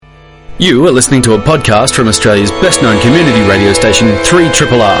You are listening to a podcast from Australia's best-known community radio station,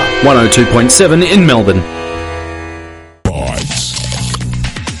 3RRR, 102.7 in Melbourne.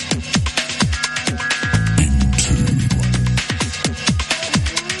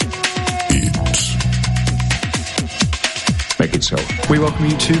 Make it so. We welcome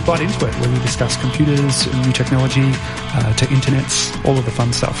you to Bite Into It, where we discuss computers, new technology, to internets, all of the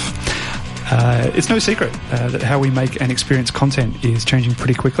fun stuff. It's no secret that how we make and experience content is changing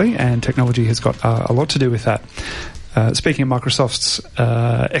pretty quickly, and technology has got a lot to do with that. Speaking of Microsoft's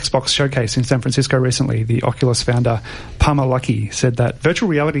Xbox showcase in San Francisco recently, the Oculus founder Palmer Luckey said that virtual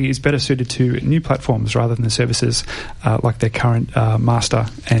reality is better suited to new platforms rather than the services like their current master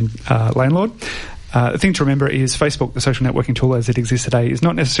and landlord. The thing to remember is Facebook, the social networking tool as it exists today, is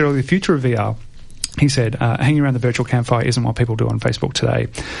not necessarily the future of VR. He said, hanging around the virtual campfire isn't what people do on Facebook today.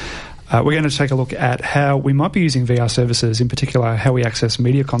 We're going to take a look at how we might be using VR services, in particular how we access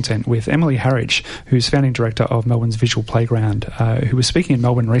media content, with Emily Harridge, who's founding director of Melbourne's Visual Playground, who was speaking in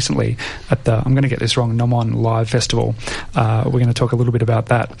Melbourne recently at the, I'm going to get this wrong, Nomon Live Festival. We're going to talk a little bit about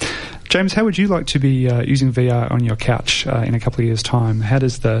that. James, how would you like to be using VR on your couch in a couple of years' time? How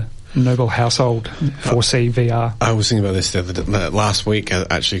does the Noble household foresee VR? I was thinking about this last week,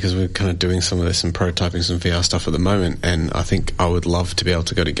 actually, because we're kind of doing some of this and prototyping some VR stuff at the moment, and I think I would love to be able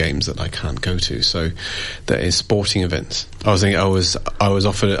to go to games that I can't go to. So there is sporting events. I was thinking I was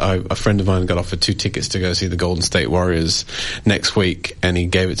offered, a friend of mine got offered 2 tickets to go see the Golden State Warriors next week, and he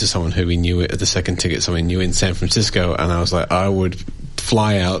gave it to someone who he knew, the second ticket someone knew in San Francisco, and I was like, I would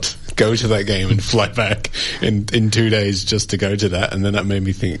fly out, go to that game and fly back in 2 days just to go to that. And then that made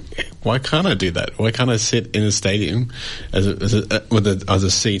me think, why can't I do that? Why can't I sit in a stadium as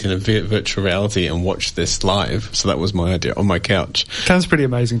a seat in a virtual reality and watch this live? So that was my idea, on my couch. Sounds pretty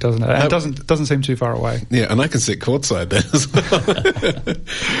amazing, doesn't it? And it doesn't seem too far away. Yeah, and I can sit courtside there as well.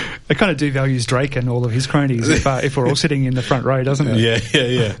 It kind of devalues Drake and all of his cronies if we're all sitting in the front row, doesn't it?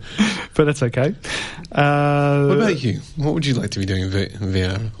 Yeah. But that's okay. What about you? What would you like to be doing in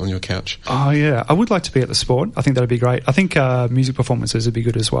VR on your couch? Oh, yeah. I would like to be at the sport. I think that would be great. I think music performances would be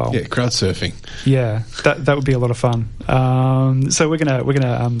good as well. Yeah, crowd surfing. Yeah, that would be a lot of fun. So we're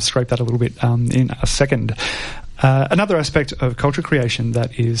gonna scrape that a little bit in a second. Another aspect of culture creation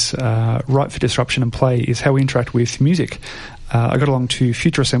that is ripe for disruption and play is how we interact with music. I got along to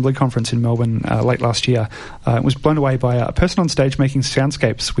Future Assembly Conference in Melbourne late last year. Was blown away by a person on stage making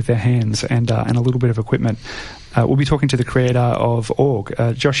soundscapes with their hands and a little bit of equipment. We'll be talking to the creator of Org,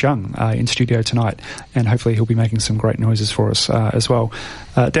 Josh Young, in studio tonight, and hopefully he'll be making some great noises for us as well.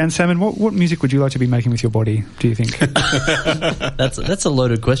 Dan Salmon, what music would you like to be making with your body, do you think? That's a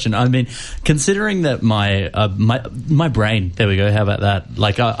loaded question. I mean, considering that my brain, there we go, how about that?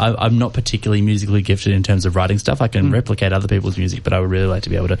 Like, I'm not particularly musically gifted in terms of writing stuff. I can replicate other people's music, but I would really like to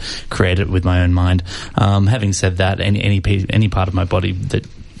be able to create it with my own mind. Having said that, any part of my body that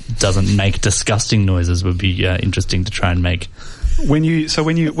doesn't make disgusting noises would be interesting to try and make. When you're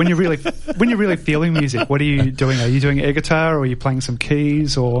really feeling music, what are you doing? Are you doing air guitar, or are you playing some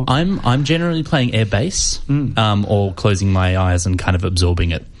keys? Or I'm generally playing air bass, or closing my eyes and kind of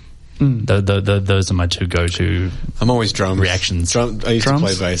absorbing it. Those are my two go-to. I'm always drums. Reactions. I used to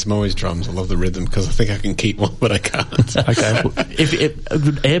play bass. I'm always drums. I love the rhythm because I think I can keep one, but I can't. Okay.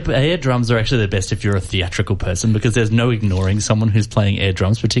 Air drums are actually the best if you're a theatrical person, because there's no ignoring someone who's playing air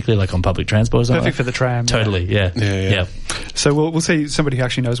drums, particularly like on public transport or something. Perfect for the tram. Totally, yeah. So we'll see somebody who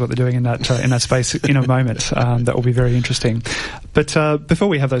actually knows what they're doing in that space in a moment. That will be very interesting. But before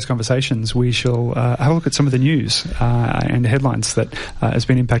we have those conversations, we shall have a look at some of the news and headlines that has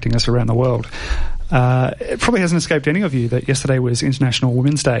been impacting us around the world. It probably hasn't escaped any of you that yesterday was International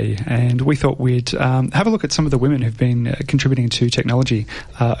Women's Day, and we thought we'd have a look at some of the women who've been contributing to technology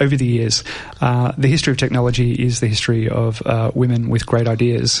over the years. The history of technology is the history of women with great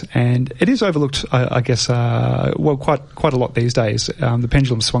ideas, and it is overlooked, I guess, quite a lot these days. The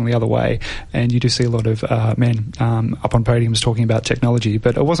pendulum swung the other way, and you do see a lot of men up on podiums talking about technology,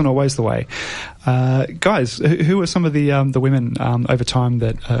 but it wasn't always the way. Guys, who are some of the women over time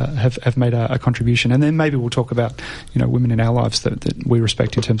that have made a contribution? And then maybe we'll talk about, women in our lives that we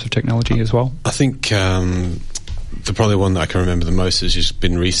respect in terms of technology as well. I think the probably one that I can remember the most has just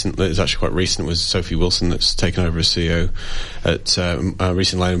been recent. It's actually quite recent. Was Sophie Wilson, that's taken over as CEO at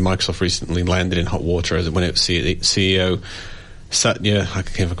Microsoft. Recently landed in hot water when it was CEO. Satya, I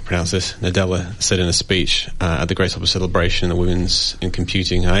can't even pronounce this, Nadella said in a speech at the Great Hopper Celebration in the Women's in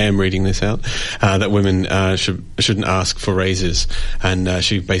Computing, I am reading this out, that women shouldn't ask for raises. And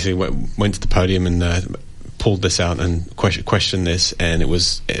she basically went to the podium and pulled this out and questioned this, and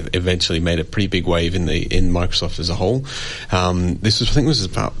it eventually made a pretty big wave in Microsoft as a whole. This was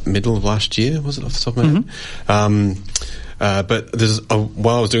about middle of last year, was it, off the top of my head? But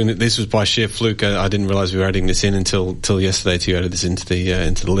while I was doing it, this was by sheer fluke. I didn't realise we were adding this in until yesterday. Too, added this into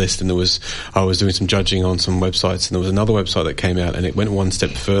the list, and I was doing some judging on some websites, and there was another website that came out, and it went one step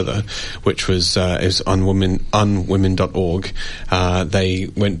further, which was it was unwomen.org. They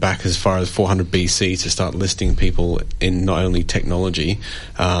went back as far as 400 BC to start listing people in not only technology,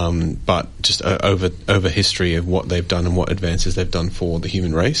 but just over history of what they've done and what advances they've done for the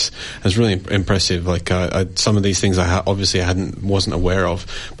human race. It was really impressive. Like some of these things I wasn't aware of,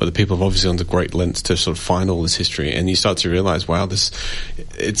 but the people have obviously gone to great lengths to sort of find all this history, and you start to realise, wow,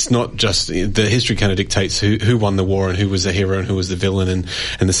 it's not just the history kind of dictates who won the war and who was the hero and who was the villain,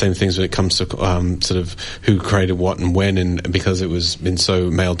 and the same things when it comes to sort of who created what and when, and because it was been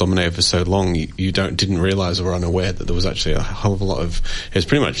so male dominated for so long, you didn't realise or were unaware that there was actually a hell of a lot of, it was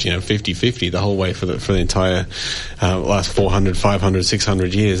pretty much 50-50 the whole way for the entire last 400, 500,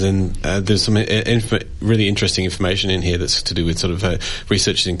 600 years, and there's some really interesting information in here that's to do with sort of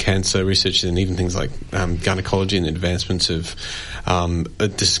research in cancer, research in even things like gynecology and advancements of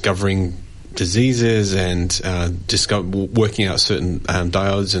discovering diseases and working out certain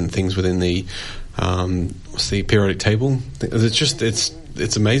diodes and things within the periodic table.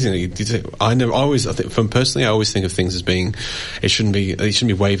 It's amazing. I always think of things as being, they shouldn't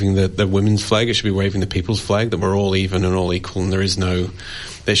be waving the women's flag. It should be waving the people's flag, that we're all even and all equal, and there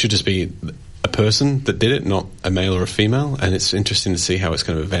should just be a person that did it, not a male or a female, and it's interesting to see how it's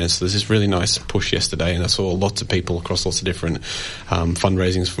going to advance. There's this really nice push yesterday, and I saw lots of people across lots of different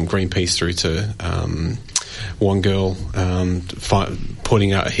fundraisings, from Greenpeace through to one girl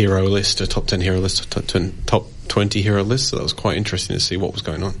putting out a hero list, a top 10 hero list, top 20 hero list, so that was quite interesting to see what was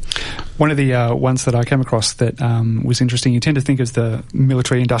going on. One of the ones that I came across that was interesting, you tend to think of the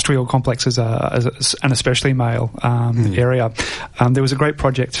military-industrial complex as an especially male area. There was a great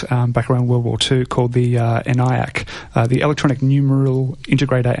project back around World War II called the ENIAC, the Electronic Numeral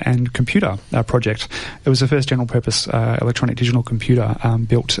Integrator and Computer Project. It was the first general-purpose electronic digital computer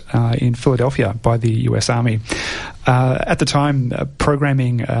built in Philadelphia by the US Army. At the time,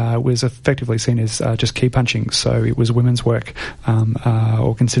 programming was effectively seen as just key punching, so it was women's work,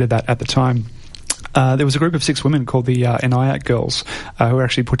 or considered that at the time. There was a group of 6 women called the ENIAC Girls who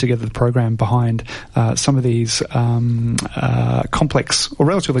actually put together the program behind some of these complex, or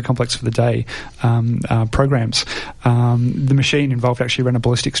relatively complex for the day, programs. The machine involved actually ran a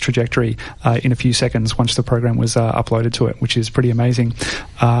ballistics trajectory in a few seconds once the program was uploaded to it, which is pretty amazing.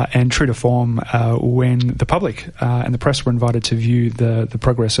 And true to form, when the public and the press were invited to view the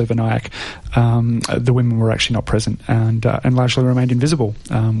progress of ENIAC, the women were actually not present and largely remained invisible,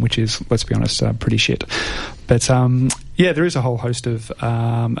 which is, let's be honest, pretty shit. But there is a whole host of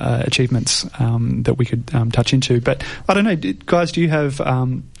achievements that we could touch into. But I don't know, guys, do you have...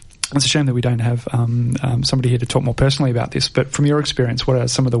 it's a shame that we don't have somebody here to talk more personally about this, but from your experience, what are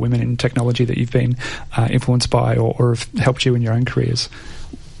some of the women in technology that you've been influenced by or have helped you in your own careers?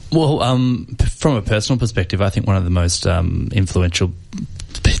 Well, from a personal perspective, I think one of the most influential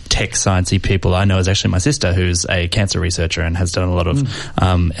tech sciencey people I know is actually my sister, who's a cancer researcher and has done a lot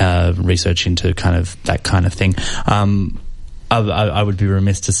of research into that kind of thing. I would be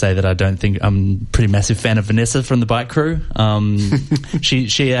remiss to say that I don't think I'm a pretty massive fan of Vanessa from the Bike Crew.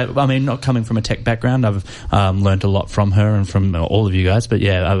 She I mean, not coming from a tech background, I've learned a lot from her and from all of you guys. But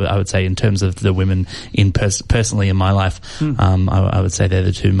yeah, I would say in terms of the women personally in my life, I would say they're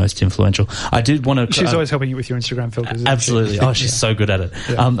the two most influential. I did want to. She's always helping you with your Instagram filters. Absolutely. She? Oh, she's so good at it.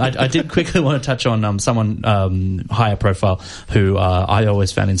 Yeah. I did quickly want to touch on someone higher profile who I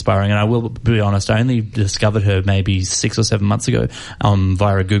always found inspiring, and I will be honest, I only discovered her maybe 6 or 7 months ago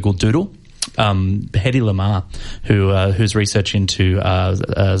via a Google Doodle. Hedy Lamarr, whose research into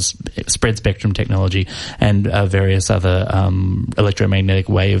spread spectrum technology and various other electromagnetic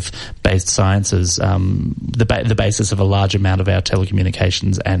wave-based sciences, the basis of a large amount of our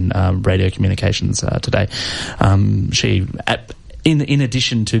telecommunications and radio communications today. She, in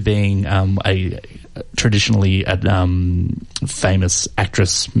addition to being a traditionally famous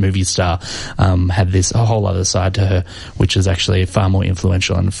actress, movie star, had a whole other side to her, which is actually far more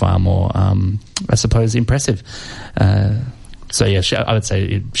influential and far more, I suppose, impressive. So yeah, I would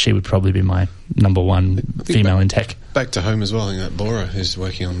say she would probably be my number one female in tech. Back to home as well. I think that Bora, who's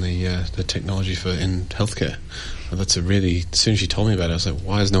working on the technology in healthcare. That's a really. As soon as she told me about it, I was like,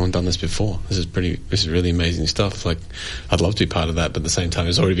 "Why has no one done this before? This is really amazing stuff." Like, I'd love to be part of that, but at the same time,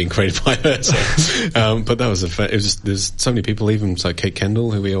 it's already been created by her. So, but that was there's so many people, even like Kate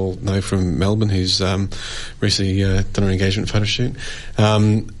Kendall, who we all know from Melbourne, who's recently done an engagement photo shoot.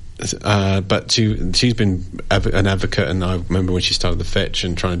 But she's been an advocate, and I remember when she started the Fetch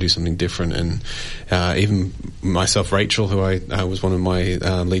and trying to do something different, and even myself, Rachel, who I was one of my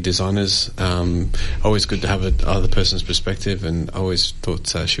lead designers, always good to have another person's perspective, and I always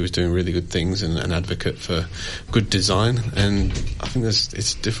thought she was doing really good things and an advocate for good design. And I think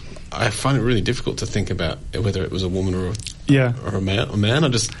I find it really difficult to think about whether it was a woman or a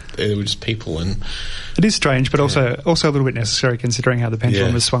man. They were just people, and it is strange, but also a little bit necessary, considering how the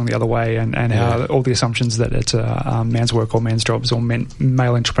pendulum has swung the other way, and how all the assumptions that it's man's work or man's jobs or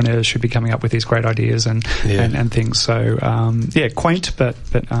male entrepreneurs should be coming up with these great ideas and things. So quaint, but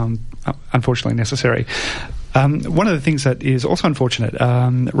unfortunately necessary. One of the things that is also unfortunate,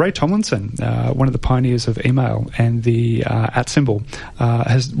 Ray Tomlinson, one of the pioneers of email and the @ symbol,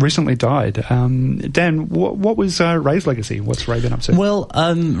 has recently died. Dan, what was Ray's legacy? What's Ray been up to? Well,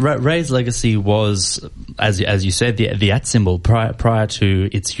 Ray's legacy was, as you said, the @ symbol. Prior to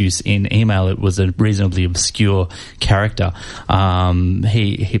its use in email, it was a reasonably obscure character.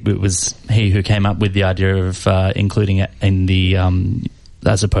 It was he who came up with the idea of including it in the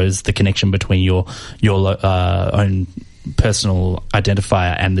I suppose the connection between your own personal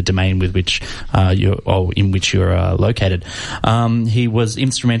identifier and the domain with which in which you're located. He was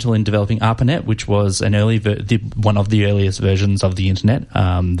instrumental in developing ARPANET, which was an one of the earliest versions of the internet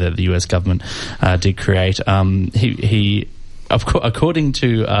that the US government did create. He according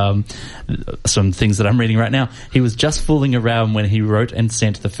to some things that I'm reading right now, he was just fooling around when he wrote and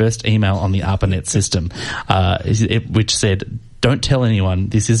sent the first email on the ARPANET system, which said, "Don't tell anyone,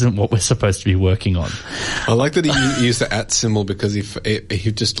 this isn't what we're supposed to be working on." I like that he used the @ symbol because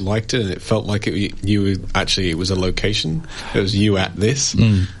he just liked it, and it felt like it was a location. It was you at this.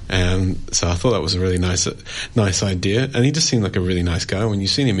 So I thought that was a really nice idea. And he just seemed like a really nice guy. When you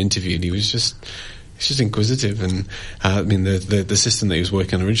seen him interviewed, he's just inquisitive, and I mean the system that he was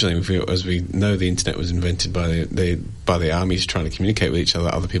working on originally, as we know, the internet was invented by the armies trying to communicate with each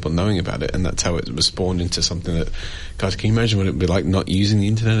other, other people knowing about it, and that's how it was spawned into something that, guys, can you imagine what it would be like not using the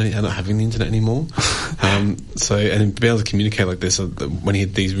internet and not having the internet anymore? And to be able to communicate like this, when he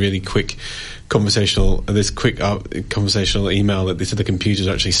had these really quick conversational email that the computers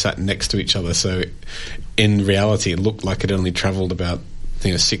actually sat next to each other, so in reality it looked like it only travelled about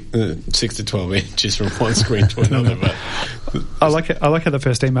 6 to 12 inches from one screen to another. But I like how the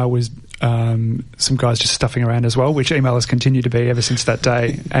first email was some guys just stuffing around as well, which emailers continue to be ever since that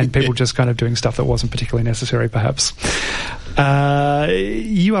day, and people just kind of doing stuff that wasn't particularly necessary, perhaps.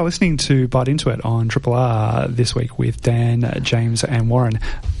 You are listening to Bite Into It on Triple R this week with Dan, James and Warren.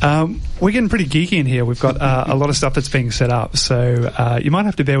 We're getting pretty geeky in here. We've got a lot of stuff that's being set up, so you might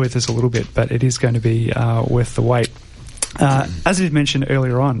have to bear with us a little bit, but it is going to be worth the wait. As I mentioned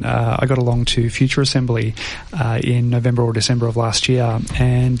earlier on, I got along to Future Assembly in November or December of last year,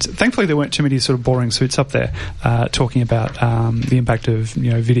 and thankfully there weren't too many sort of boring suits up there talking about the impact of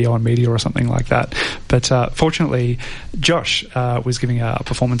video on media or something like that. But fortunately, Josh was giving a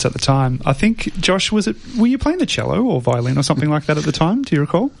performance at the time. I think, Josh, were you playing the cello or violin or something like that at the time? Do you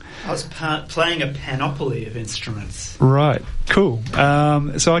recall? I was playing a panoply of instruments. Right, cool.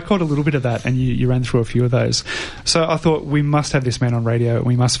 So I caught a little bit of that, and you ran through a few of those. So I thought we must have this man on radio, and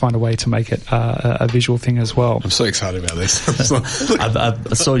we must find a way to make it a visual thing as well. I'm so excited about this.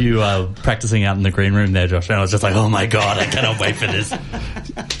 I saw you practicing out in the green room there, Josh, and I was just like, oh my God, I cannot wait for this.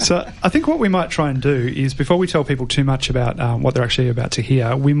 So I think what we might try and do is, before we tell people too much about what they're actually about to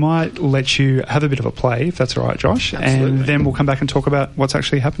hear, we might let you have a bit of a play, if that's all right, Josh. Absolutely. And then we'll come back and talk about what's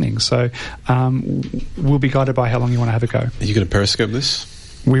actually happening. So we'll be guided by how long you want to have it go. Are you going to Periscope this?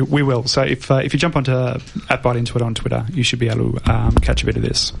 We will. So if you jump onto @BiteIntoIt on Twitter, you should be able to catch a bit of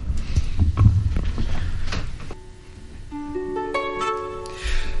this.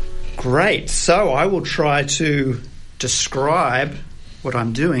 Great. So I will try to describe what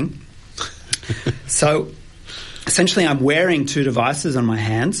I'm doing. So essentially I'm wearing two devices on my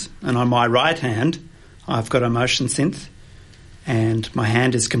hands, and on my right hand I've got a motion synth, and my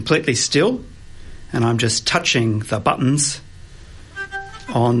hand is completely still, and I'm just touching the buttons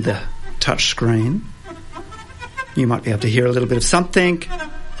on the touch screen. You might be able to hear a little bit of something,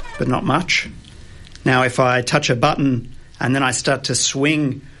 but not much. Now if I touch a button and then I start to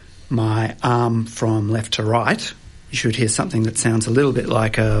swing my arm from left to right, you should hear something that sounds a little bit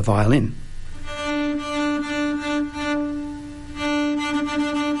like a violin.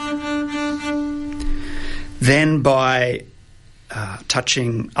 Then by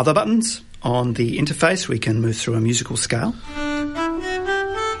touching other buttons on the interface, we can move through a musical scale.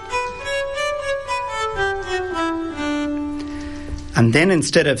 And then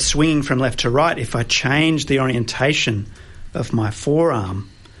instead of swinging from left to right, if I change the orientation of my forearm,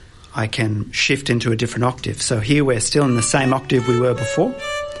 I can shift into a different octave. So here we're still in the same octave we were before.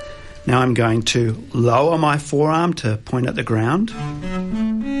 Now I'm going to lower my forearm to point at the ground.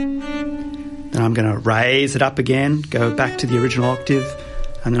 Then I'm going to raise it up again, go back to the original octave,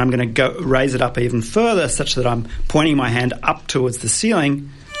 and then I'm going to raise it up even further such that I'm pointing my hand up towards the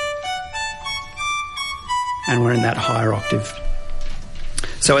ceiling, and we're in that higher octave.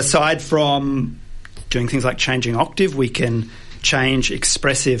 So aside from doing things like changing octave, we can change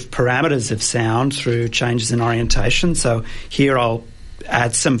expressive parameters of sound through changes in orientation. So here I'll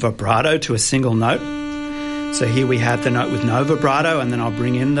add some vibrato to a single note. So here we have the note with no vibrato, and then I'll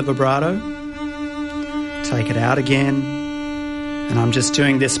bring in the vibrato, take it out again, and I'm just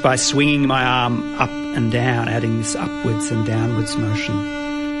doing this by swinging my arm up and down, adding this upwards and downwards motion,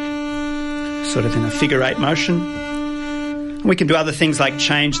 sort of in a figure eight motion. We can do other things like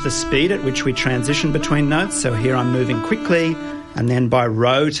change the speed at which we transition between notes. So here I'm moving quickly, and then by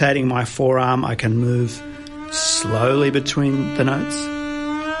rotating my forearm, I can move slowly between the notes.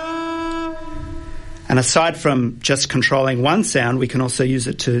 And aside from just controlling one sound, we can also use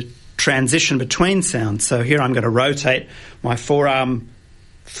it to transition between sounds. So here I'm going to rotate my forearm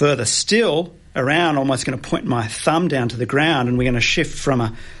further still around, almost going to point my thumb down to the ground, and we're going to shift from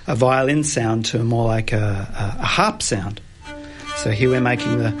a violin sound to more like a harp sound. So here we're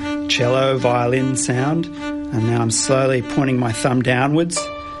making the cello violin sound, and now I'm slowly pointing my thumb downwards,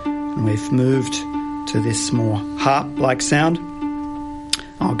 and we've moved to this more harp-like sound.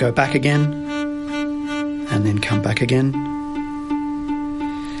 I'll go back again, and then come back again.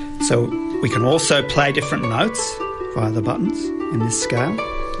 So we can also play different notes via the buttons in this scale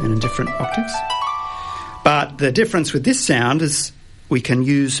and in different octaves. But the difference with this sound is we can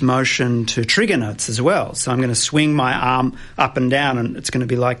use motion to trigger notes as well. So I'm going to swing my arm up and down, and it's going to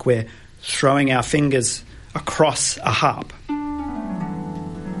be like we're throwing our fingers across a harp.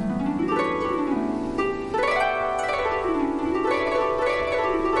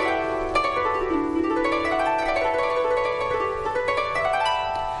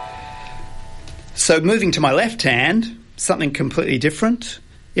 So moving to my left hand, something completely different.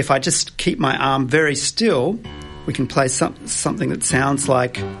 If I just keep my arm very still, we can play something that sounds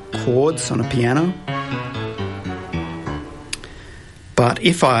like chords on a piano. But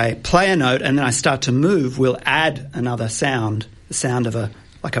if I play a note and then I start to move, we'll add another sound, the sound of a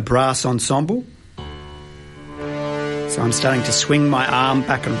brass ensemble. So I'm starting to swing my arm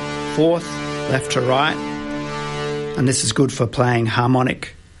back and forth, left to right, and this is good for playing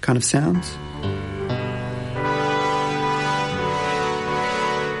harmonic kind of sounds.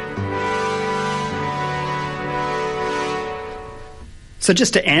 So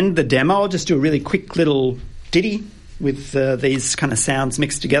just to end the demo, I'll just do a really quick little ditty with these kind of sounds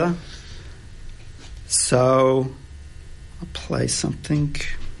mixed together. So I'll play something.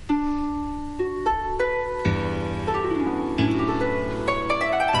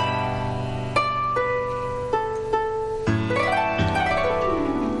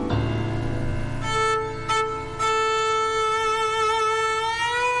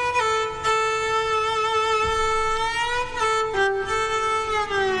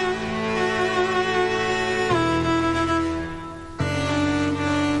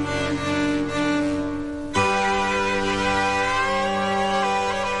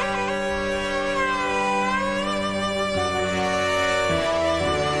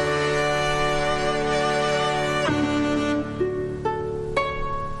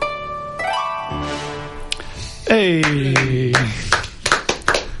 Hey!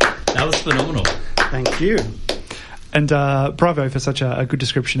 That was phenomenal. Thank you. And bravo for such a good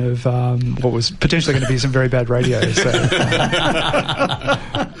description of what was potentially going to be some very bad radio. So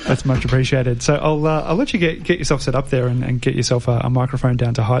that's much appreciated. So I'll let you get yourself set up there and get yourself a microphone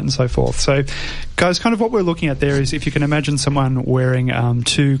down to height and so forth. So, guys, kind of what we're looking at there is if you can imagine someone wearing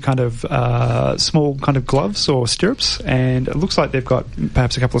two kind of small kind of gloves or stirrups, and it looks like they've got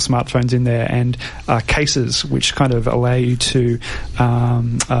perhaps a couple of smartphones in there and cases which kind of allow you to,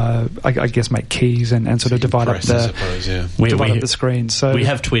 I guess, make keys and sort of divide up the. We divide up the screen. So we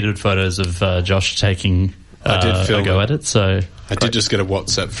have tweeted photos of Josh taking a go at it. So I did just get a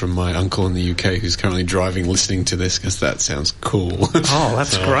WhatsApp from my uncle in the UK who's currently driving, listening to this, because that sounds cool. Oh,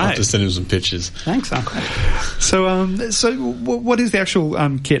 that's so great. I'll have to send him some pictures. Thanks, Uncle. So what is the actual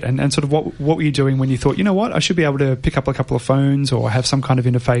kit, and sort of what were you doing when you thought, you know what, I should be able to pick up a couple of phones or have some kind of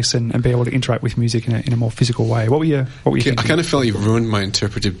interface and be able to interact with music in a more physical way? What were you thinking? I kind of feel like you've ruined my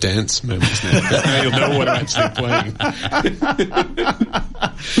interpretive dance moments now. Now you'll know what I'm actually playing.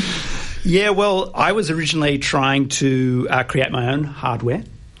 Yeah, well, I was originally trying to create my own hardware,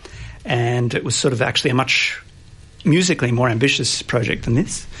 and it was sort of actually a much musically more ambitious project than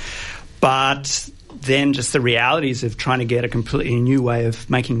this. But then just the realities of trying to get a completely new way of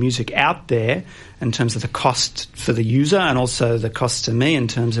making music out there in terms of the cost for the user and also the cost to me in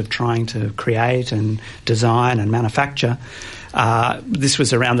terms of trying to create and design and manufacture. This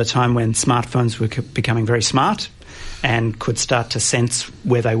was around the time when smartphones were becoming very smart and could start to sense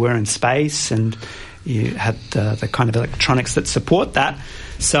where they were in space, and you had the kind of electronics that support that.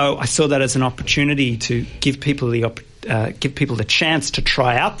 So I saw that as an opportunity to give people the chance to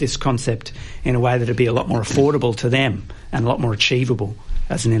try out this concept in a way that would be a lot more affordable to them and a lot more achievable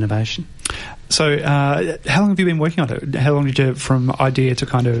as an innovation. So how long have you been working on it? How long did you, from idea to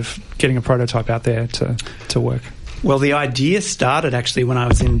kind of getting a prototype out there to work? Well, the idea started actually when I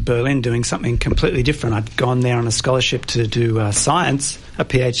was in Berlin doing something completely different. I'd gone there on a scholarship to do science, a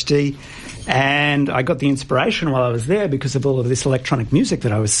PhD, and I got the inspiration while I was there because of all of this electronic music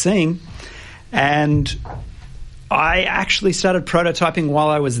that I was seeing. And I actually started prototyping while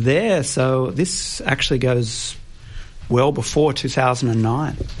I was there, so this actually goes well before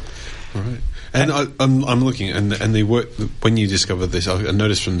 2009. Right. And I'm looking, and they work. When you discovered this, I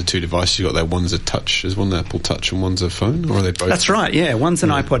noticed from the two devices you got there, one's a touch. Is one an Apple Touch and one's a phone, or are they both? That's right. Yeah, one's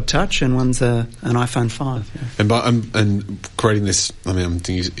an iPod Touch and one's an iPhone 5. Yeah. And creating this, I mean, I'm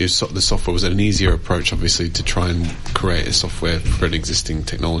thinking the software, was it an easier approach, obviously, to try and create a software for an existing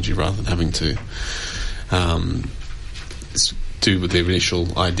technology rather than having to do with the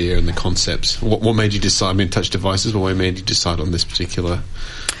initial idea and the concepts? What made you decide? I mean, touch devices. What made you decide on this particular?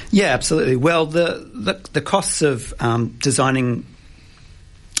 Yeah, absolutely. Well, the costs of designing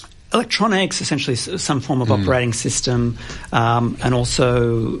electronics, essentially some form of operating system, and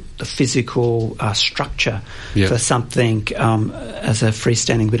also the physical structure for something as a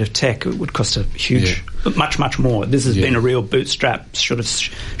freestanding bit of tech, it would cost a huge, much more. This has been a real bootstrap sort of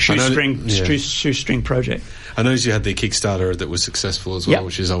shoestring project. I noticed you had the Kickstarter that was successful as well,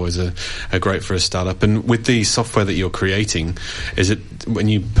 which is always a great for a startup. And with the software that you're creating, is it when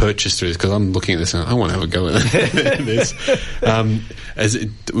you purchase through this? Because I'm looking at this and I want to have a go at this. How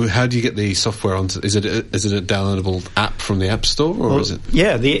do you get the software onto? Is it a downloadable app from the App Store, or is it?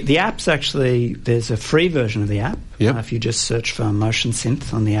 Yeah, the app's actually, there's a free version of the app. If you just search for Motion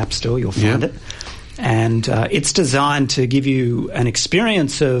Synth on the App Store, you'll find it. And it's designed to give you an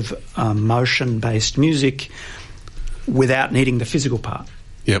experience of motion-based music without needing the physical part.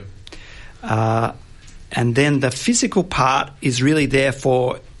 Yep. And then the physical part is really there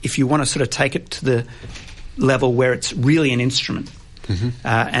for if you want to sort of take it to the level where it's really an instrument. Mm-hmm.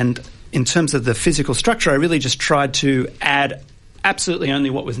 And in terms of the physical structure, I really just tried to add absolutely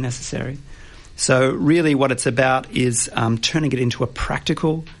only what was necessary. So really what it's about is turning it into a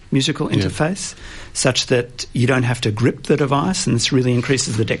practical musical interface such that you don't have to grip the device, and this really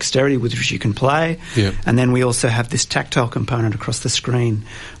increases the dexterity with which you can play. And then we also have this tactile component across the screen,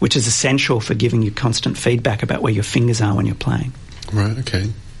 which is essential for giving you constant feedback about where your fingers are when you're playing. Right, okay.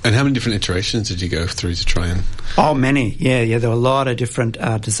 And how many different iterations did you go through to try and... Oh, many. Yeah, there were a lot of different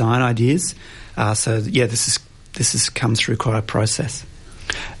design ideas. This has come through quite a process.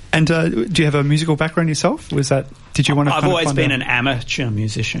 And do you have a musical background yourself? Did you want to? I've always been an amateur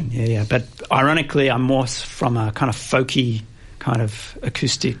musician. Yeah. But ironically, I'm more from a kind of folky, kind of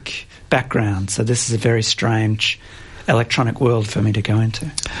acoustic background. So this is a very strange electronic world for me to go into.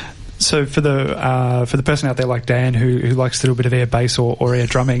 So for the person out there like Dan who likes a little bit of air bass or air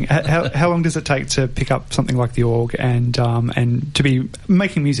drumming, how long does it take to pick up something like the org and to be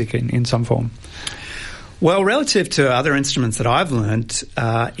making music in some form? Well, relative to other instruments that I've learned,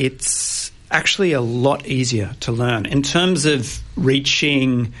 it's actually a lot easier to learn in terms of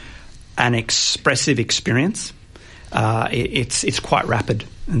reaching an expressive experience. It's quite rapid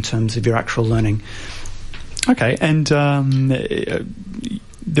in terms of your actual learning. Okay, and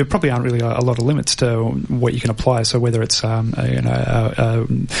there probably aren't really a lot of limits to what you can apply. So whether it's a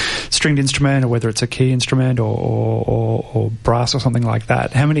stringed instrument or whether it's a key instrument or brass or something like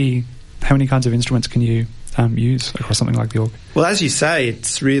that, how many kinds of instruments can you use across something like the Org? Well, as you say,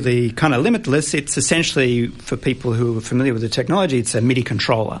 it's really kind of limitless. It's essentially, for people who are familiar with the technology, it's a MIDI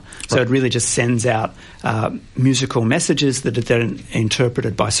controller. So it really just sends out musical messages that are then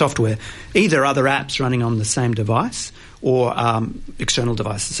interpreted by software, either other apps running on the same device or external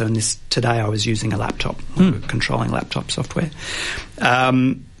devices. So today I was using a laptop, controlling laptop software.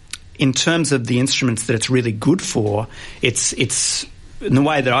 In terms of the instruments that it's really good for, it's in the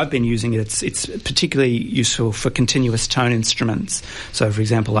way that I've been using it, it's particularly useful for continuous tone instruments. So, for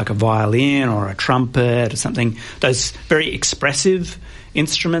example, like a violin or a trumpet or something, those very expressive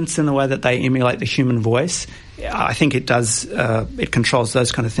instruments in the way that they emulate the human voice. I think it does, it controls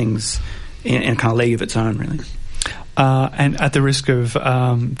those kind of things in a kind of league of its own, really. And at the risk of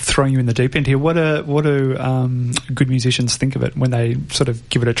throwing you in the deep end here, what do good musicians think of it when they sort of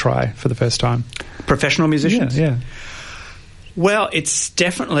give it a try for the first time? Professional musicians? Yeah. Well, it's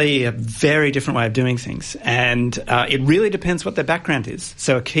definitely a very different way of doing things, and it really depends what their background is.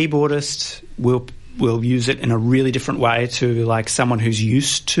 So a keyboardist will use it in a really different way to like someone who's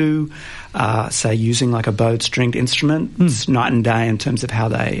used to, say, using like a bowed stringed instrument. It's night and day in terms of how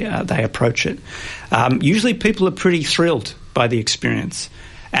they approach it. Usually people are pretty thrilled by the experience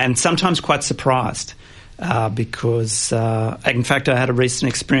and sometimes quite surprised because, in fact, I had a recent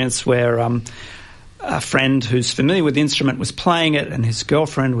experience where a friend who's familiar with the instrument was playing it and his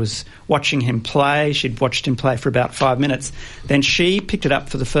girlfriend was watching him play. She'd watched him play for about 5 minutes. Then she picked it up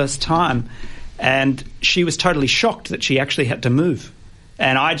for the first time and she was totally shocked that she actually had to move.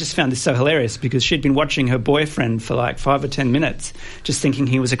 And I just found this so hilarious because she'd been watching her boyfriend for like 5 or 10 minutes just thinking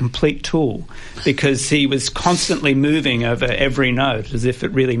he was a complete tool because he was constantly moving over every note as if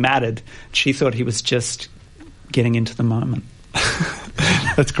it really mattered. She thought he was just getting into the moment.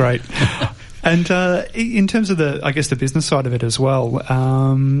 That's great. And in terms of the business side of it as well,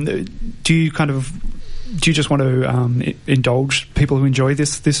 do you just want to indulge people who enjoy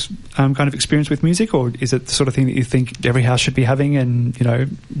this kind of experience with music, or is it the sort of thing that you think every house should be having, and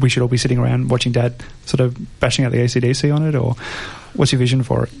we should all be sitting around watching Dad sort of bashing out the AC/DC on it, or what's your vision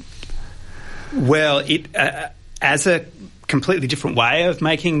for it? Well, it as a completely different way of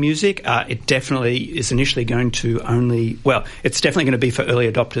making music, it definitely is initially going to it's definitely going to be for early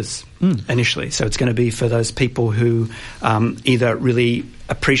adopters initially. So it's going to be for those people who either really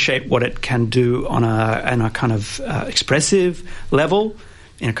appreciate what it can do on a kind of expressive level,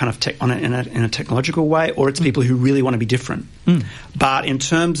 in a kind of in a technological way, or it's people who really want to be different. But in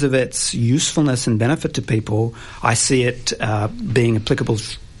terms of its usefulness and benefit to people, I see it being applicable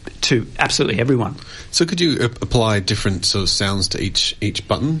to absolutely everyone. So could you apply different sort of sounds to each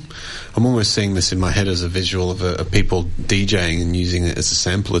button? I'm almost seeing this in my head as a visual of people DJing and using it as a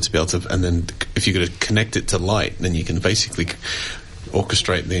sampler to be able to, and then if you're going to connect it to light, then you can basically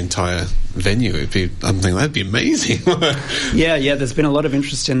orchestrate the entire venue. I'm thinking that'd be amazing. Yeah, there's been a lot of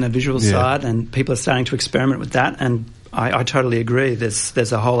interest in the visual side and people are starting to experiment with that, and I totally agree.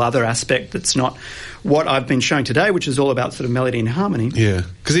 There's a whole other aspect that's not what I've been showing today, which is all about sort of melody and harmony. Yeah,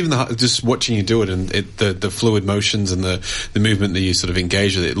 because even just watching you do it and the fluid motions and the movement that you sort of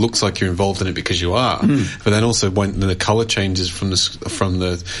engage with, it looks like you're involved in it because you are. But then also when the colour changes from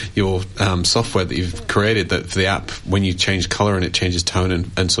your software that you've created, that for the app, when you change colour and it changes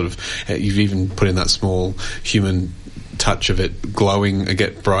tone and sort of you've even put in that small human touch of it glowing, it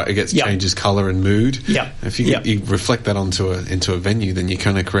gets bright, changes colour and mood. If you reflect that into a venue, then you're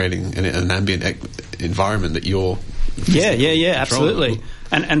kind of creating an ambient environment that you're absolutely.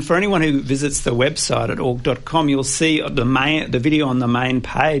 And for anyone who visits the website at org.com, you'll see the video on the main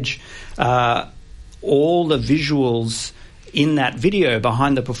page. All the visuals in that video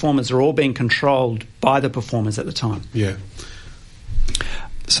behind the performers are all being controlled by the performers at the time. Yeah.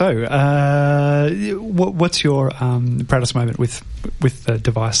 So, what's your proudest moment with the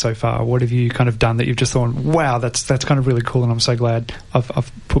device so far? What have you kind of done that you've just thought, wow, that's kind of really cool, and I'm so glad I've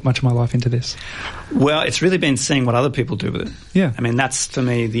put much of my life into this? Well, it's really been seeing what other people do with it. Yeah. I mean, that's for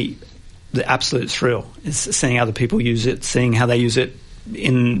me the absolute thrill, is seeing other people use it, seeing how they use it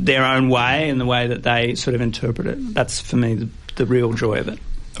in their own way, in the way that they sort of interpret it. That's for me the real joy of it.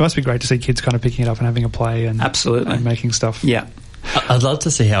 It must be great to see kids kind of picking it up and having a play and absolutely and making stuff. Yeah. I'd love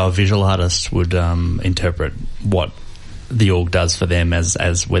to see how a visual artist would interpret what the org does for them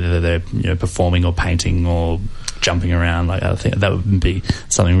as whether they're performing or painting or jumping around. Like, I think that would be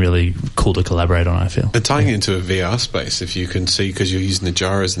something really cool to collaborate on, I feel. And tying it into a VR space, if you can see, because you're using the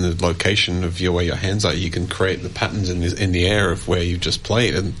gyros and the location of where your hands are, you can create the patterns in the air of where you've just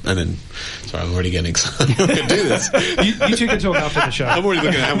played. And then, sorry, I'm already getting excited. I'm going to do this. You two can talk after the show. I'm already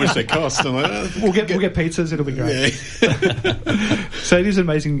looking at how much they cost. I'm like, we'll get pizzas. It'll be great. Yeah. So it is an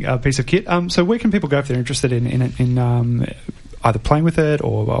amazing piece of kit. So where can people go if they're interested in either playing with it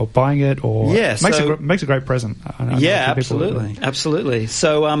or buying it, or makes a great present? Yeah, absolutely.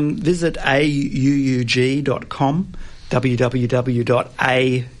 So visit auug.com,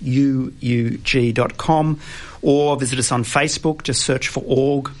 www.auug.com, or visit us on Facebook. Just search for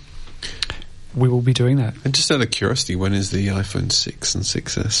Org. We will be doing that. And just out of curiosity, when is the iPhone 6 and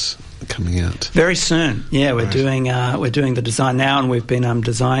 6S coming out? Very soon. Yeah, we're doing the design now, and we've been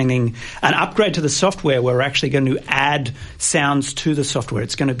designing an upgrade to the software where we're actually going to add sounds to the software.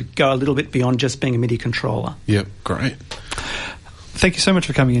 It's going to go a little bit beyond just being a MIDI controller. Yep, great. Thank you so much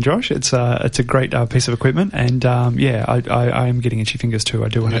for coming in, Josh. It's a great piece of equipment, and I am getting itchy fingers too. I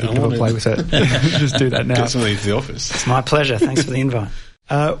do want to have a bit of a play with it. Just do that now. Get somebody to the office. It's my pleasure. Thanks for the invite.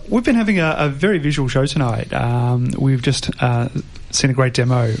 We've been having a very visual show tonight. We've just seen a great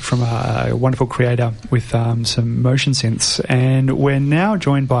demo from a wonderful creator with some motion synths, and we're now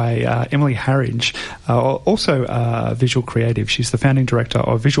joined by Emily Harridge, also a visual creative. She's the founding director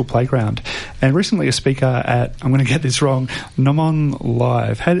of Visual Playground, and recently a speaker at, I'm going to get this wrong, Nomon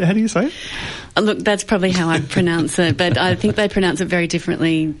Live. How do you say it? Look, that's probably how I pronounce it, but I think they pronounce it very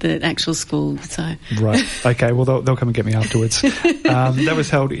differently, the actual school. So right, okay. Well, they'll come and get me afterwards. That was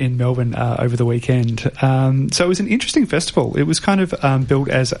held in Melbourne over the weekend. So it was an interesting festival. It was kind of built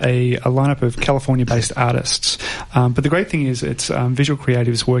as a lineup of California-based artists. But the great thing is it's visual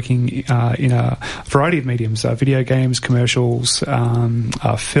creatives working in a variety of mediums: video games, commercials,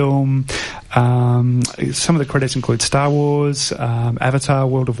 film. Some of the credits include Star Wars, Avatar,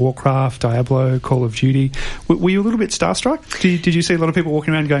 World of Warcraft, Diablo, Call of Duty. Were you a little bit starstruck? Did you see a lot of people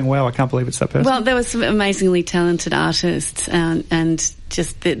walking around going, wow, I can't believe it's that person? Well, there were some amazingly talented artists, and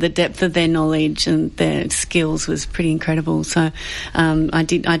just the depth of their knowledge and their skills was pretty incredible. So I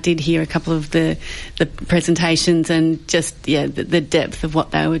did hear a couple of the presentations, and just the depth of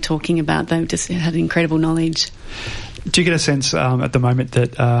what they were talking about. They just had incredible knowledge. Do you get a sense at the moment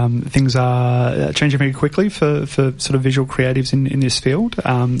that things are changing very quickly for sort of visual creatives in this field?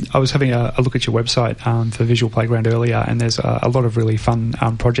 I was having a look at your website for Visual Playground earlier, and there's a lot of really fun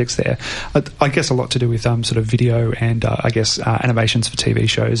projects there. I guess a lot to do with sort of video and animations for TV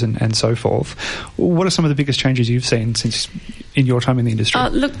shows and so forth. What are some of the biggest changes you've seen since in your time in the industry?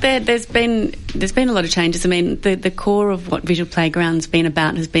 Look, there's been a lot of changes. I mean, the core of what Visual Playground's been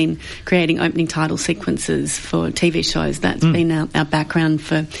about has been creating opening title sequences for TV shows. That's been our background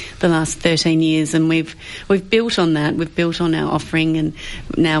for the last 13 years, and we've built on that. We've built on our offering, and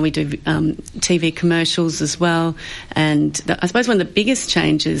now we do TV commercials as well. And I suppose one of the biggest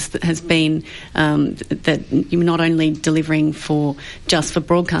changes that has been that you're not only delivering just for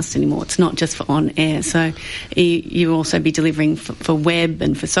broadcast anymore. It's not just for on air. So you also be delivering for web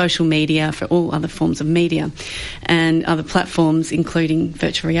and for social media, for all other forms of media and other platforms, including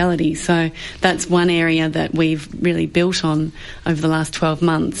virtual reality. So that's one area that we've really built on over the last 12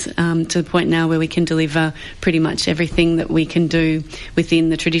 months, to the point now where we can deliver pretty much everything that we can do within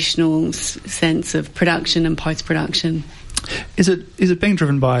the traditional sense of production and post-production. Is it being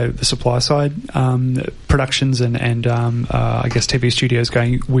driven by the supply side, productions and I guess TV studios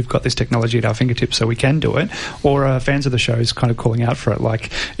going, we've got this technology at our fingertips so we can do it, or are fans of the shows kind of calling out for it? Like,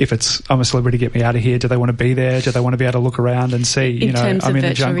 if it's I'm a celebrity, get me out of here. Do they want to be there? Do they want to be able to look around and see? In terms I'm of in the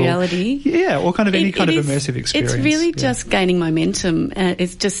virtual jungle. reality, yeah, or kind of any kind of immersive experience. It's really just gaining momentum.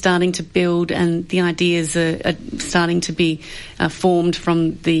 It's just starting to build, and the ideas are starting to be formed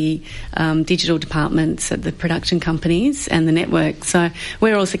from the digital departments at the production companies and the network. So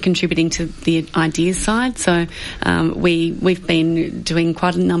we're also contributing to the ideas side. So we've been doing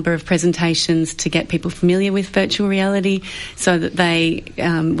quite a number of presentations to get people familiar with virtual reality, so that they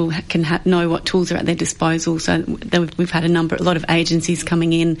can know what tools are at their disposal. So we've had a lot of agencies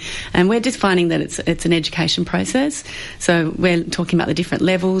coming in, and we're just finding that it's an education process. So we're talking about the different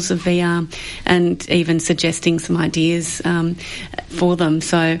levels of VR and even suggesting some ideas for them.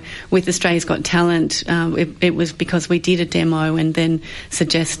 So with Australia's Got Talent, it was because we did a demo and then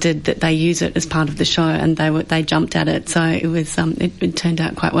suggested that they use it as part of the show, and they jumped at it. So it was it turned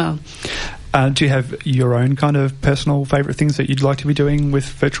out quite well. Do you have your own kind of personal favourite things that you'd like to be doing with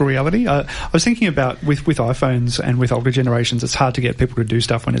virtual reality? I was thinking about with iPhones and with older generations, it's hard to get people to do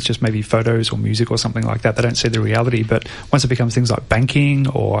stuff when it's just maybe photos or music or something like that. They don't see the reality. But once it becomes things like banking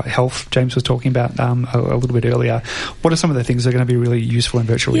or health, James was talking about a little bit earlier, what are some of the things that are going to be really useful in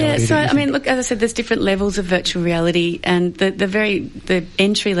virtual reality? Yeah, so I mean, look, as I said, there's different levels of virtual reality, and the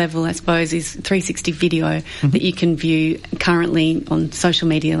entry level, I suppose, is 360 video that you can view currently on social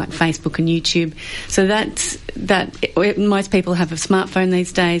media like Facebook and YouTube. So most people have a smartphone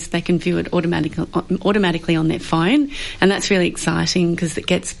these days. They can view it automatically on their phone, and that's really exciting because it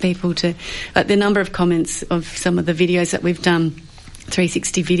gets people to, like the number of comments of some of the videos that we've done,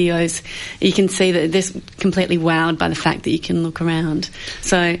 360 videos, you can see that they're completely wowed by the fact that you can look around.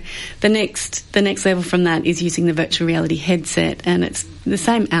 So the next level from that is using the virtual reality headset, and it's the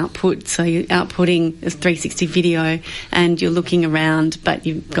same output. So you're outputting a 360 video and you're looking around, but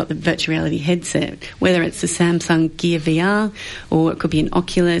you've got the virtual reality headset, whether it's the Samsung Gear VR or it could be an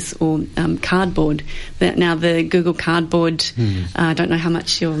Oculus or Cardboard. Now the Google Cardboard, I don't know how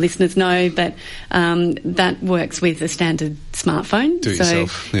much your listeners know, but that works with a standard smartphone. Do it so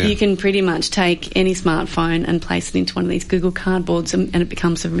yourself, yeah. You can pretty much take any smartphone and place it into one of these Google Cardboards, and it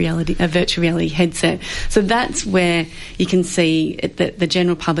becomes a virtual reality headset. So that's where you can see that the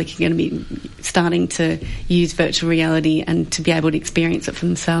general public are going to be starting to use virtual reality and to be able to experience it for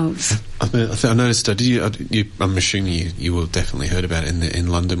themselves. I noticed. I'm assuming you will definitely heard about it in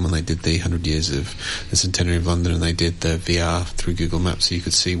London when they did the 100 years of the centenary of London, and they did the VR through Google Maps, so you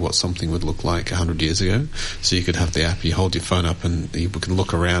could see what something would look like 100 years ago. So you could have the app. You hold your phone up, and you can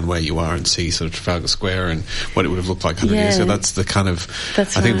look around where you are and see sort of Trafalgar Square and what it would have looked like 100 years ago. That's the kind of. I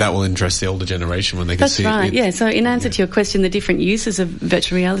think that will interest the older generation when they can see it. That's right. Yeah. So in answer to your question, the different uses of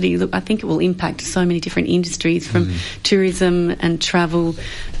virtual reality, look, I think it will impact so many different industries, from tourism and travel,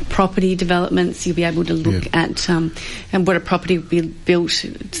 property developments. You'll be able to look at and what a property will be built,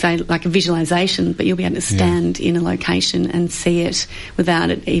 say like a visualisation, but you'll be able to stand in a location and see it without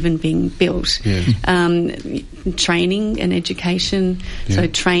it even being built. Training and education. So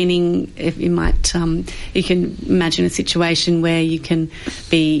training, if you might, you can imagine a situation where you can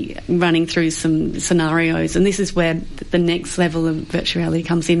be running through some scenarios, and this is where the next level of virtual reality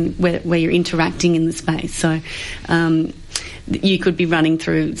comes in, where you're interacting in the space. So you could be running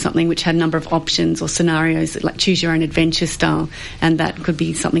through something which had a number of options or scenarios, like choose your own adventure style, and that could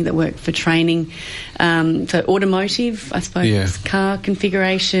be something that worked for training. So automotive, I suppose, car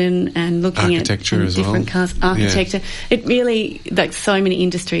configuration and looking at different cars, architecture. It really, like so many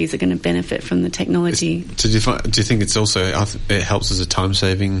industries are going to benefit from the technology. Do you think it's also, it helps as a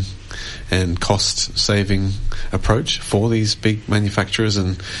time-saving and cost-saving approach for these big manufacturers?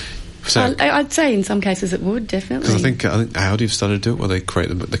 And so I'd say in some cases it would, definitely. Because I think Audi have started to do it, where they create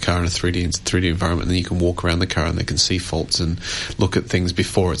the car in a 3D environment, and then you can walk around the car and they can see faults and look at things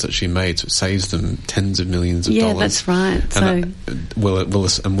before it's actually made, so it saves them tens of millions of dollars. Yeah, that's right. And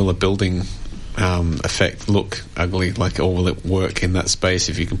will a building effect look ugly, or will it work in that space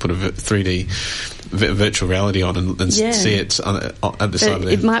if you can put a 3D virtual reality on and see it at the side of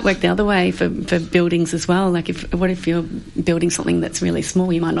it? It might work the other way for buildings as well. Like, what if you're building something that's really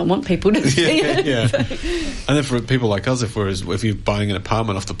small? You might not want people to see it. Yeah. And then for people like us, if you're buying an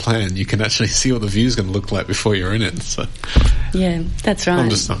apartment off the plan, you can actually see what the view's going to look like before you're in it. So. Yeah, that's right.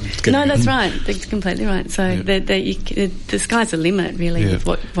 That's right. That's completely right. So the sky's the limit, really, with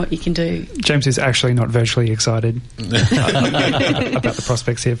what you can do. James is actually not virtually excited about the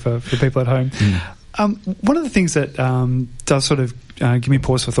prospects here for people at home. One of the things that does sort of give me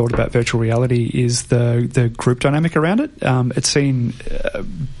pause for thought about virtual reality is the group dynamic around it. It's seen,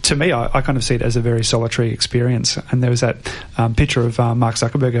 to me, I kind of see it as a very solitary experience. And there was that picture of Mark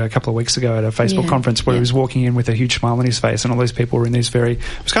Zuckerberg a couple of weeks ago at a Facebook conference where he was walking in with a huge smile on his face, and all these people were in these it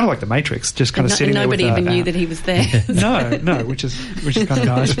was kind of like the Matrix, just kind of sitting there. Nobody even knew that he was there. No, which is kind of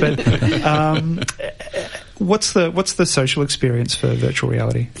nice. But what's the social experience for virtual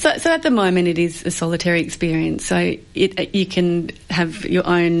reality? So at the moment it is a solitary experience. So you can have your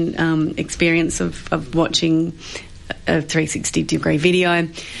own experience of watching a 360-degree video,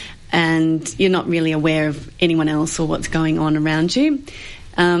 and you're not really aware of anyone else or what's going on around you.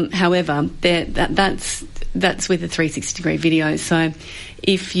 However, that's with a 360-degree video. So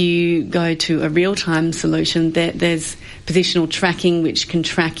if you go to a real-time solution, there's positional tracking which can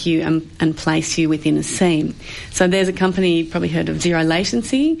track you and place you within a scene. So there's a company, you've probably heard of Zero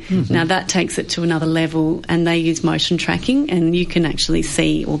Latency. Mm-hmm. Now that takes it to another level, and they use motion tracking, and you can actually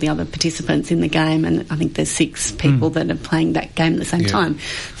see all the other participants in the game, and I think there's 6 people that are playing that game at the same time.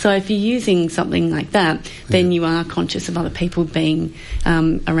 So if you're using something like that, then you are conscious of other people being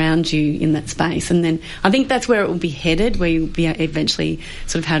around you in that space. And then I think that's where it will be headed, where you'll be eventually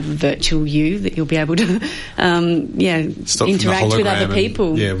sort of have a virtual you that you'll be able to interact with other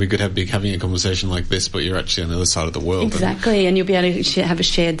people. Yeah, we could be having a conversation like this, but you're actually on the other side of the world. Exactly, and you'll be able to have a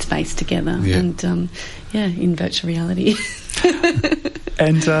shared space together, and in virtual reality.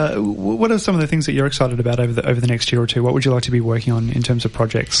 And what are some of the things that you're excited about over the next year or two? What would you like to be working on in terms of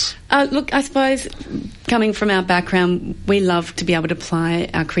projects? Look, I suppose coming from our background, we love to be able to apply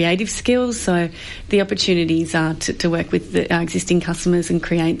our creative skills. So the opportunities are to work with our existing customers and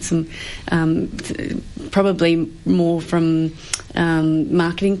create some, probably more from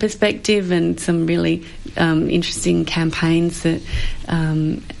marketing perspective, and some really interesting campaigns that.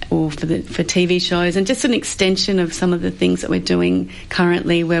 Or for TV shows, and just an extension of some of the things that we're doing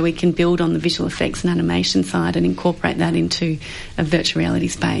currently, where we can build on the visual effects and animation side and incorporate that into a virtual reality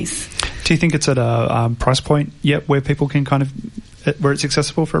space. Do you think it's at a price point yet where people can where it's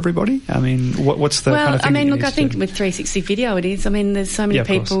accessible for everybody? I mean, what's the kind of thing? I think with 360 video it is. I mean, there's so many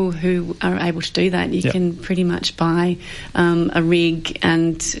people who are able to do that. You can pretty much buy a rig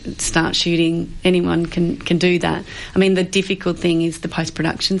and start shooting. Anyone can do that. I mean, the difficult thing is the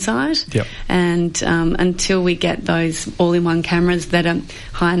post-production side. Yep. And until we get those all-in-one cameras that are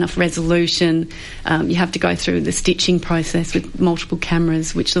high enough resolution, you have to go through the stitching process with multiple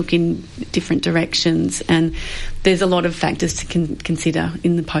cameras which look in different directions, and there's a lot of factors to consider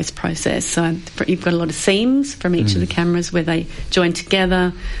in the post process. So you've got a lot of seams from each of the cameras where they join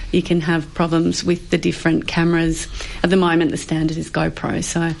together. You can have problems with the different cameras. At the moment, the standard is GoPro.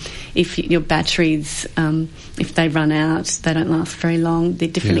 So if your batteries, if they run out, they don't last very long. They're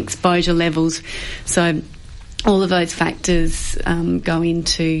different exposure levels. So all of those factors go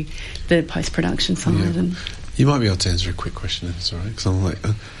into the post-production side. Yeah. You might be able to answer a quick question if it's all right, because I'm like...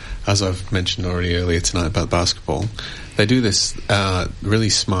 as I've mentioned already earlier tonight about basketball, they do this really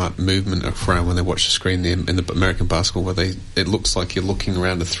smart movement around when they watch the screen in the American basketball, where it looks like you're looking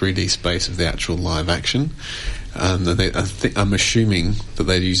around a 3D space of the actual live action. I'm assuming that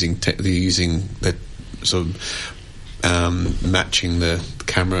they're using sort of matching the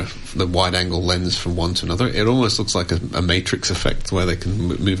camera, the wide-angle lens from one to another. It almost looks like a Matrix effect where they can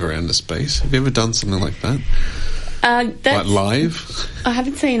move around the space. Have you ever done something like that? Like live? I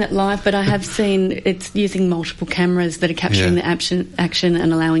haven't seen it live, but I have seen it's using multiple cameras that are capturing the action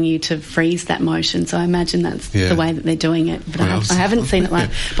and allowing you to freeze that motion. So I imagine that's the way that they're doing it. But I haven't seen it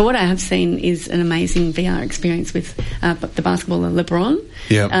live. But what I have seen is an amazing VR experience with the basketballer LeBron.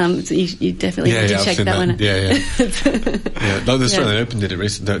 Yeah. So you definitely need to check that one out. Yeah. No, the Australian Open did it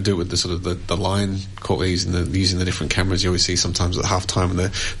recently. They do it with the sort of the line court, using the different cameras. You always see sometimes at half time,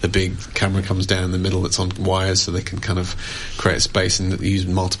 and the big camera comes down in the middle that's on wires, so they can kind of create a space and use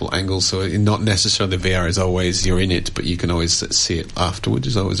multiple angles. So not necessarily the VR is always you're in it, but you can always see it afterwards.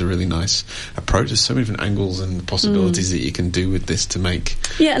 Is always a really nice approach. There's so many different angles and possibilities that you can do with this to make.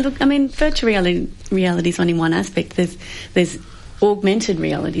 Yeah, look, I mean, virtual reality is only one aspect. There's augmented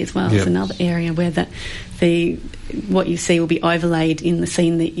reality as well. It's another area where what you see will be overlaid in the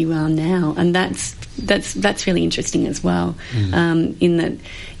scene that you are now, and that's really interesting as well. In that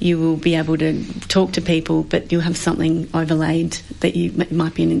you will be able to talk to people, but you'll have something overlaid that it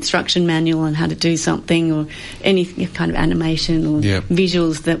might be an instruction manual on how to do something, or any kind of animation or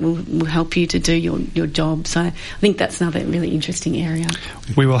visuals that will help you to do your job. So I think that's another really interesting area.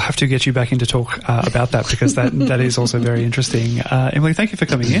 We will have to get you back in to talk about that, because that is also very interesting. Emily, thank you for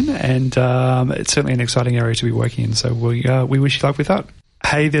coming in, and it's certainly an exciting area to be working in, so we wish you luck with that.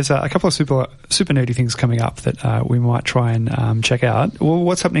 Hey, there's a couple of super nerdy things coming up that we might try and check out. Well,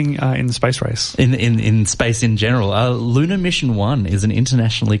 what's happening in the space race? In space in general, Lunar Mission 1 is an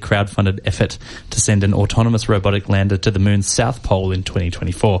internationally crowdfunded effort to send an autonomous robotic lander to the moon's south pole in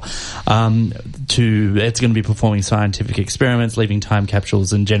 2024. It's going to be performing scientific experiments, leaving time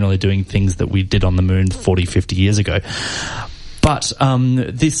capsules, and generally doing things that we did on the moon 40, 50 years ago. But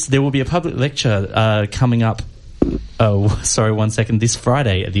there will be a public lecture coming up. This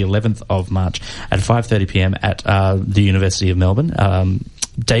Friday, the 11th of March at 5:30 p.m. at the University of Melbourne.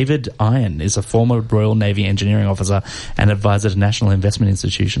 David Iron is a former Royal Navy engineering officer and advisor to national investment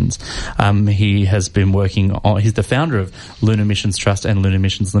institutions. He has been working on, he's the founder of Lunar Missions Trust and Lunar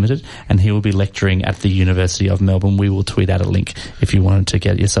Missions Limited, and he will be lecturing at the University of Melbourne. We will tweet out a link if you wanted to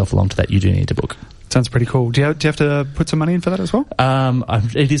get yourself along to that. You do need to book. Sounds pretty cool. Do you have to put some money in for that as well?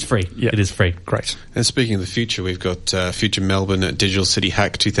 It is free. Yeah. It is free. Great. And speaking of the future, we've got Future Melbourne Digital City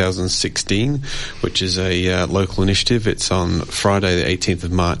Hack 2016, which is a local initiative. It's on Friday the 18th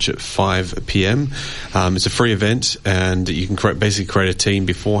of March at 5 p.m. It's a free event, and you can basically create a team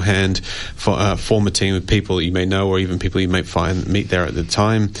beforehand, form a team of people that you may know or even people you may meet there at the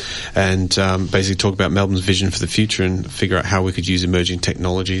time, and basically talk about Melbourne's vision for the future and figure out how we could use emerging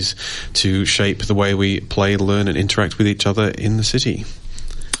technologies to shape the way we play, learn and interact with each other in the city.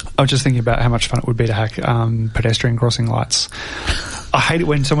 I was just thinking about how much fun it would be to hack pedestrian crossing lights. I hate it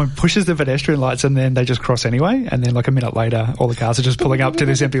when someone pushes the pedestrian lights and then they just cross anyway, and then like a minute later all the cars are just pulling up to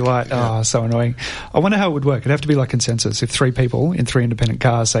this empty light. Oh, so annoying. I wonder how it would work. It'd have to be like consensus. If 3 people in 3 independent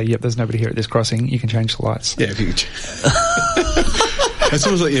cars say, yep, there's nobody here at this crossing, you can change the lights. Yeah, if you could. It's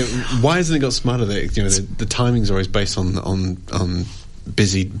almost like, why hasn't it got smarter? That the timing's always based on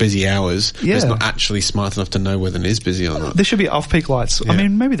busy hours. Yeah. It's not actually smart enough to know whether it is busy or not. There should be off-peak lights. Yeah. I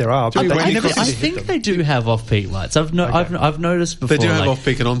mean, maybe there are. But I think they do have off-peak lights. I've noticed before. They do have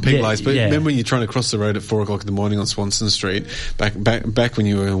off-peak and on-peak lights, but yeah. Remember when you're trying to cross the road at 4 o'clock in the morning on Swanston Street, back when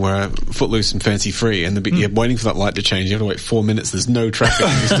you were footloose and fancy free, and you're waiting for that light to change, you have to wait 4 minutes, there's no traffic,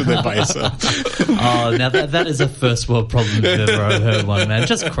 you stood there by yourself. Oh, now that is a first world problem if I've ever heard one, man.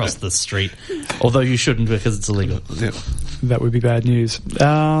 Just cross the street. Although you shouldn't because it's illegal. Yeah. That would be bad news.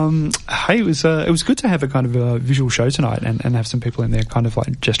 Hey, it was good to have a kind of a visual show tonight and have some people in there kind of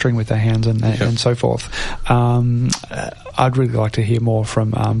like gesturing with their hands and so forth. I'd really like to hear more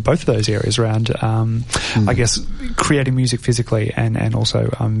from both of those areas around, I guess, creating music physically and also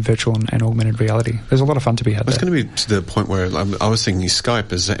virtual and augmented reality. There's a lot of fun to be had there. It's going to be to the point where I was thinking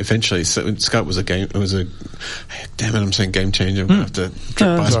Skype is eventually. Skype was a game. It was a damn it. I'm saying game changer. I'm going to have to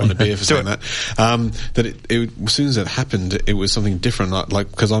drink by on a beer for saying that. That as soon as it happened, it was something different. Like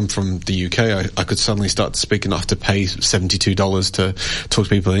because I'm from the UK, I could suddenly start to speak enough to pay $72 to talk to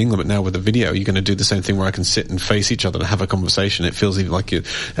people in England. But now with the video, you're going to do the same thing where I can sit and face each other and have a conversation. It feels even like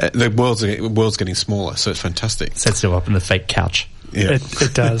the world's getting smaller, so it's fantastic. Sets you up in the fake couch. Yeah.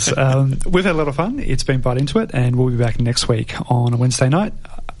 It does. We've had a lot of fun. It's been Bite Into It, and we'll be back next week on a Wednesday night.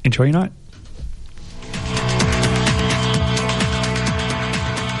 Enjoy your night.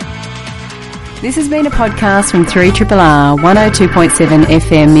 This has been a podcast from 3RRR 102.7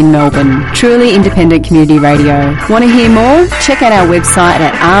 FM in Melbourne. Truly independent community radio. Want to hear more? Check out our website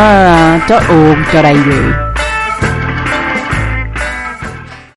at rrr.org.au.